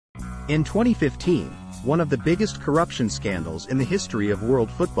In 2015, one of the biggest corruption scandals in the history of world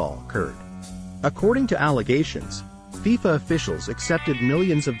football occurred. According to allegations, FIFA officials accepted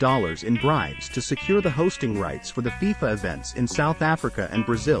millions of dollars in bribes to secure the hosting rights for the FIFA events in South Africa and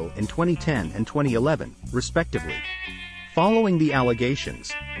Brazil in 2010 and 2011, respectively. Following the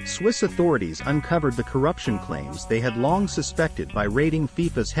allegations, Swiss authorities uncovered the corruption claims they had long suspected by raiding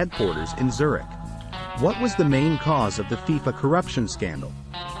FIFA's headquarters in Zurich. What was the main cause of the FIFA corruption scandal?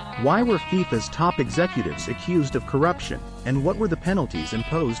 Why were FIFA's top executives accused of corruption, and what were the penalties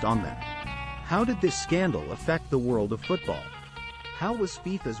imposed on them? How did this scandal affect the world of football? How was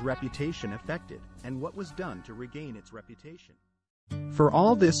FIFA's reputation affected, and what was done to regain its reputation? For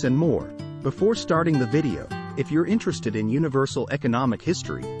all this and more, before starting the video, if you're interested in universal economic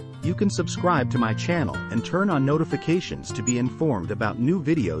history, you can subscribe to my channel and turn on notifications to be informed about new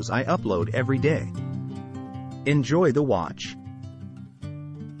videos I upload every day. Enjoy the watch.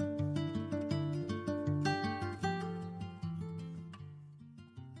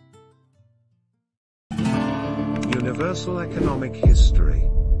 Universal economic history.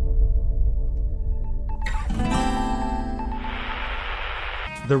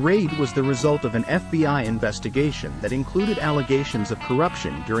 The raid was the result of an FBI investigation that included allegations of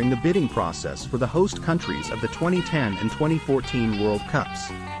corruption during the bidding process for the host countries of the 2010 and 2014 World Cups.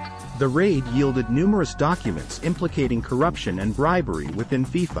 The raid yielded numerous documents implicating corruption and bribery within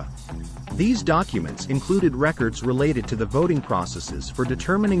FIFA. These documents included records related to the voting processes for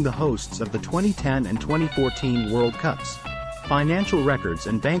determining the hosts of the 2010 and 2014 World Cups, financial records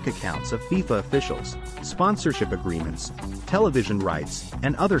and bank accounts of FIFA officials, sponsorship agreements, television rights,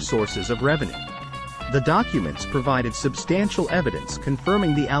 and other sources of revenue. The documents provided substantial evidence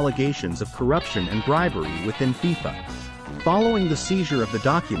confirming the allegations of corruption and bribery within FIFA. Following the seizure of the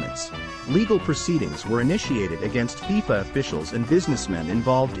documents, legal proceedings were initiated against FIFA officials and businessmen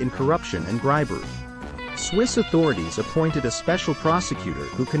involved in corruption and bribery. Swiss authorities appointed a special prosecutor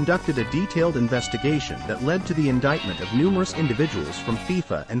who conducted a detailed investigation that led to the indictment of numerous individuals from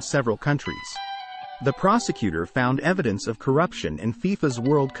FIFA and several countries. The prosecutor found evidence of corruption in FIFA's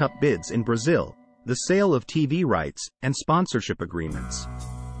World Cup bids in Brazil, the sale of TV rights, and sponsorship agreements.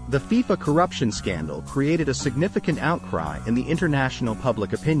 The FIFA corruption scandal created a significant outcry in the international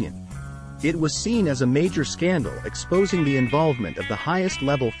public opinion. It was seen as a major scandal exposing the involvement of the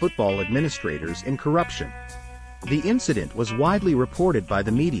highest-level football administrators in corruption. The incident was widely reported by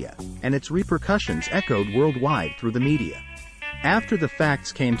the media, and its repercussions echoed worldwide through the media. After the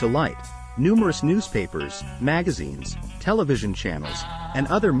facts came to light, numerous newspapers, magazines, television channels, and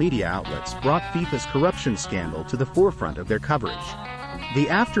other media outlets brought FIFA's corruption scandal to the forefront of their coverage. The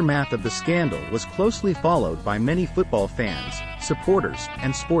aftermath of the scandal was closely followed by many football fans, supporters,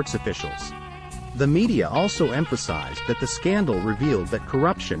 and sports officials. The media also emphasized that the scandal revealed that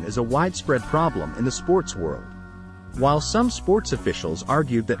corruption is a widespread problem in the sports world. While some sports officials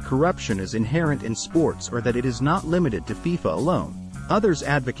argued that corruption is inherent in sports or that it is not limited to FIFA alone, others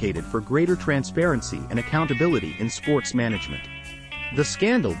advocated for greater transparency and accountability in sports management. The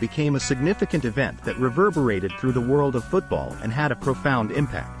scandal became a significant event that reverberated through the world of football and had a profound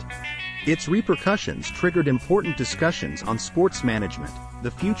impact. Its repercussions triggered important discussions on sports management,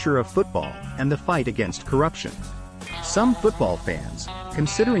 the future of football, and the fight against corruption. Some football fans,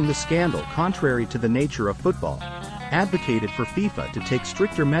 considering the scandal contrary to the nature of football, advocated for FIFA to take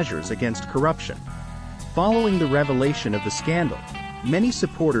stricter measures against corruption. Following the revelation of the scandal, many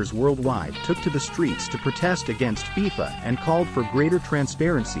supporters worldwide took to the streets to protest against FIFA and called for greater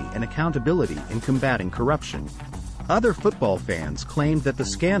transparency and accountability in combating corruption. Other football fans claimed that the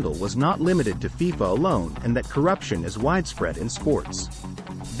scandal was not limited to FIFA alone and that corruption is widespread in sports.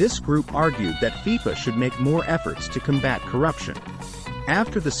 This group argued that FIFA should make more efforts to combat corruption.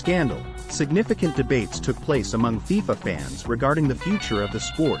 After the scandal, significant debates took place among FIFA fans regarding the future of the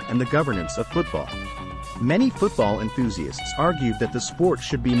sport and the governance of football. Many football enthusiasts argued that the sport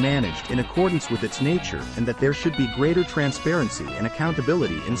should be managed in accordance with its nature and that there should be greater transparency and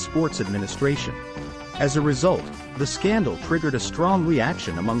accountability in sports administration. As a result, the scandal triggered a strong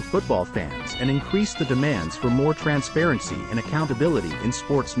reaction among football fans and increased the demands for more transparency and accountability in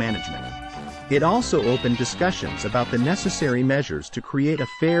sports management. It also opened discussions about the necessary measures to create a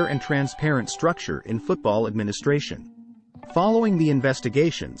fair and transparent structure in football administration. Following the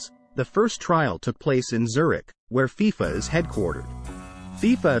investigations, the first trial took place in Zurich, where FIFA is headquartered.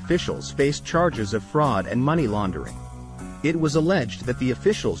 FIFA officials faced charges of fraud and money laundering. It was alleged that the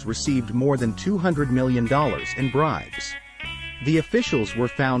officials received more than $200 million in bribes. The officials were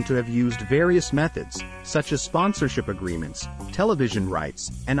found to have used various methods, such as sponsorship agreements, television rights,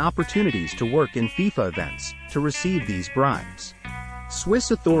 and opportunities to work in FIFA events, to receive these bribes.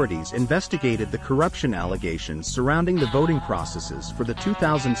 Swiss authorities investigated the corruption allegations surrounding the voting processes for the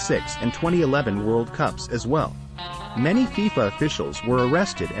 2006 and 2011 World Cups as well. Many FIFA officials were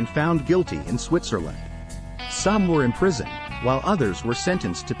arrested and found guilty in Switzerland. Some were imprisoned, while others were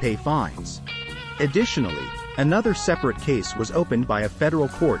sentenced to pay fines. Additionally, another separate case was opened by a federal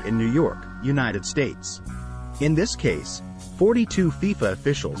court in New York, United States. In this case, 42 FIFA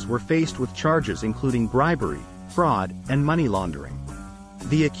officials were faced with charges including bribery, fraud, and money laundering.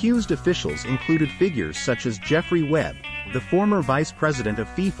 The accused officials included figures such as Jeffrey Webb, the former vice president of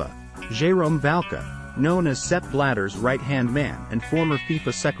FIFA, Jérôme Valcke, known as Sepp Blatter's right-hand man and former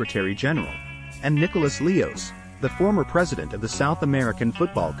FIFA Secretary General, and Nicolas Leos, the former president of the South American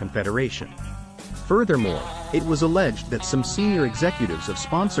Football Confederation. Furthermore, it was alleged that some senior executives of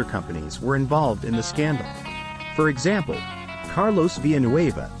sponsor companies were involved in the scandal. For example, Carlos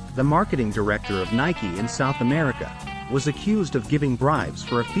Villanueva, the marketing director of Nike in South America, was accused of giving bribes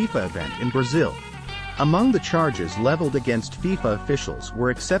for a FIFA event in Brazil. Among the charges leveled against FIFA officials were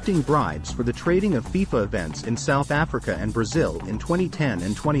accepting bribes for the trading of FIFA events in South Africa and Brazil in 2010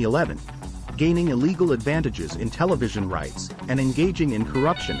 and 2011, gaining illegal advantages in television rights, and engaging in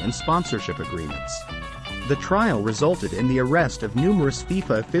corruption and sponsorship agreements. The trial resulted in the arrest of numerous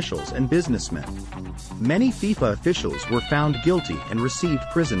FIFA officials and businessmen. Many FIFA officials were found guilty and received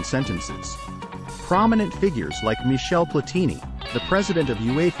prison sentences. Prominent figures like Michel Platini, the president of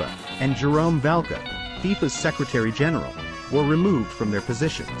UEFA, and Jérôme Valcke, FIFA's Secretary General, were removed from their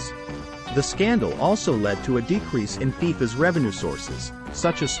positions. The scandal also led to a decrease in FIFA's revenue sources,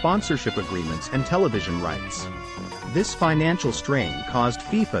 such as sponsorship agreements and television rights. This financial strain caused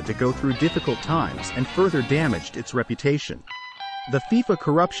FIFA to go through difficult times and further damaged its reputation. The FIFA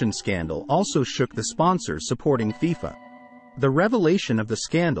corruption scandal also shook the sponsors supporting FIFA. The revelation of the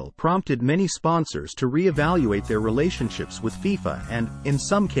scandal prompted many sponsors to reevaluate their relationships with FIFA and, in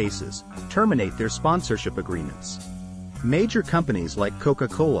some cases, terminate their sponsorship agreements. Major companies like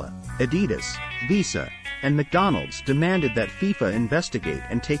Coca-Cola, Adidas, Visa, and McDonald's demanded that FIFA investigate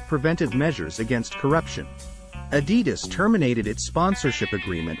and take preventive measures against corruption. Adidas terminated its sponsorship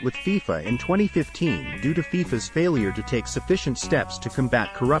agreement with FIFA in 2015 due to FIFA's failure to take sufficient steps to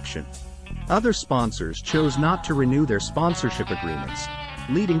combat corruption. Other sponsors chose not to renew their sponsorship agreements,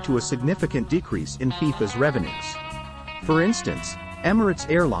 leading to a significant decrease in FIFA's revenues. For instance, Emirates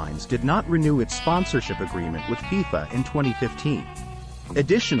Airlines did not renew its sponsorship agreement with FIFA in 2015.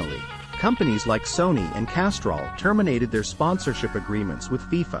 Additionally, companies like Sony and Castrol terminated their sponsorship agreements with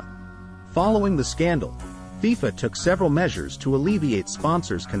FIFA. Following the scandal, FIFA took several measures to alleviate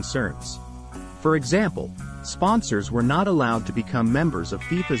sponsors' concerns. For example, sponsors were not allowed to become members of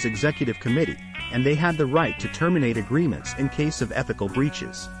FIFA's executive committee, and they had the right to terminate agreements in case of ethical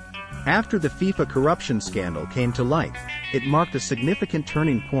breaches. After the FIFA corruption scandal came to light, it marked a significant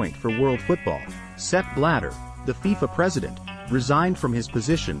turning point for world football. Sepp Blatter, the FIFA president, resigned from his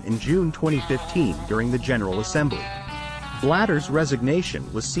position in June 2015 during the General Assembly. Blatter's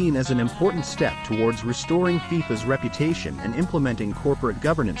resignation was seen as an important step towards restoring FIFA's reputation and implementing corporate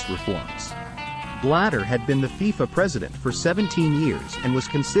governance reforms. Blatter had been the FIFA president for 17 years and was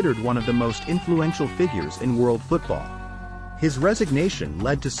considered one of the most influential figures in world football. His resignation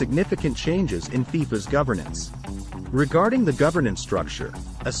led to significant changes in FIFA's governance. Regarding the governance structure,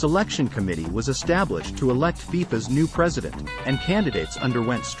 a selection committee was established to elect FIFA's new president, and candidates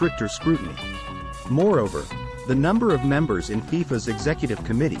underwent stricter scrutiny. Moreover, the number of members in FIFA's executive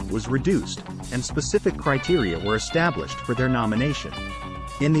committee was reduced, and specific criteria were established for their nomination.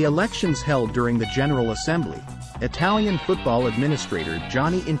 In the elections held during the General Assembly, Italian football administrator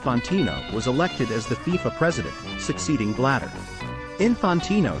Gianni Infantino was elected as the FIFA president, succeeding Blatter.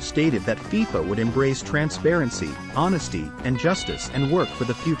 Infantino stated that FIFA would embrace transparency, honesty, and justice and work for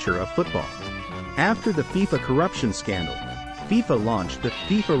the future of football. After the FIFA corruption scandal, FIFA launched the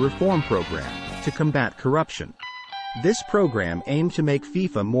FIFA Reform Program to combat corruption. This program aimed to make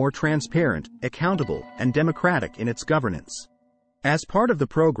FIFA more transparent, accountable, and democratic in its governance. As part of the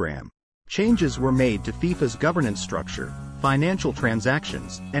program, changes were made to FIFA's governance structure, financial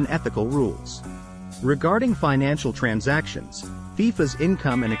transactions, and ethical rules. Regarding financial transactions, FIFA's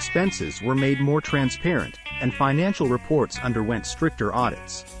income and expenses were made more transparent, and financial reports underwent stricter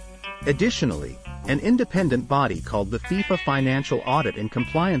audits. Additionally, an independent body called the FIFA Financial Audit and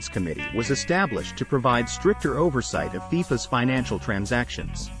Compliance Committee was established to provide stricter oversight of FIFA's financial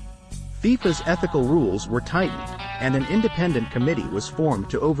transactions. FIFA's ethical rules were tightened, and an independent committee was formed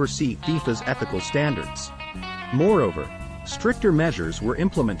to oversee FIFA's ethical standards. Moreover, stricter measures were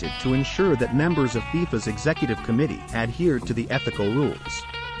implemented to ensure that members of FIFA's executive committee adhered to the ethical rules.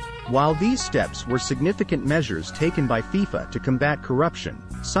 While these steps were significant measures taken by FIFA to combat corruption,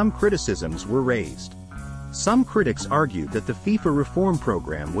 some criticisms were raised. Some critics argued that the FIFA reform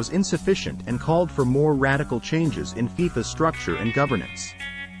program was insufficient and called for more radical changes in FIFA's structure and governance.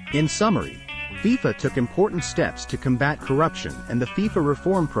 In summary, FIFA took important steps to combat corruption, and the FIFA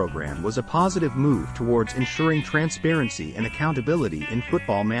reform program was a positive move towards ensuring transparency and accountability in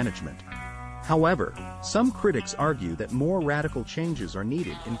football management. However, some critics argue that more radical changes are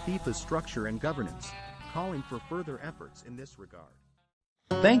needed in FIFA's structure and governance, calling for further efforts in this regard.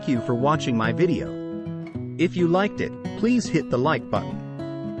 Thank you for watching my video. If you liked it, please hit the like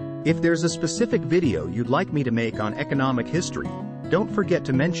button. If there's a specific video you'd like me to make on economic history, don't forget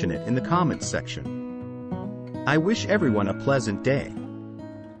to mention it in the comments section. I wish everyone a pleasant day.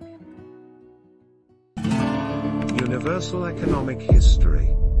 Universal economic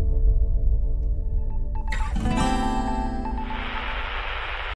history.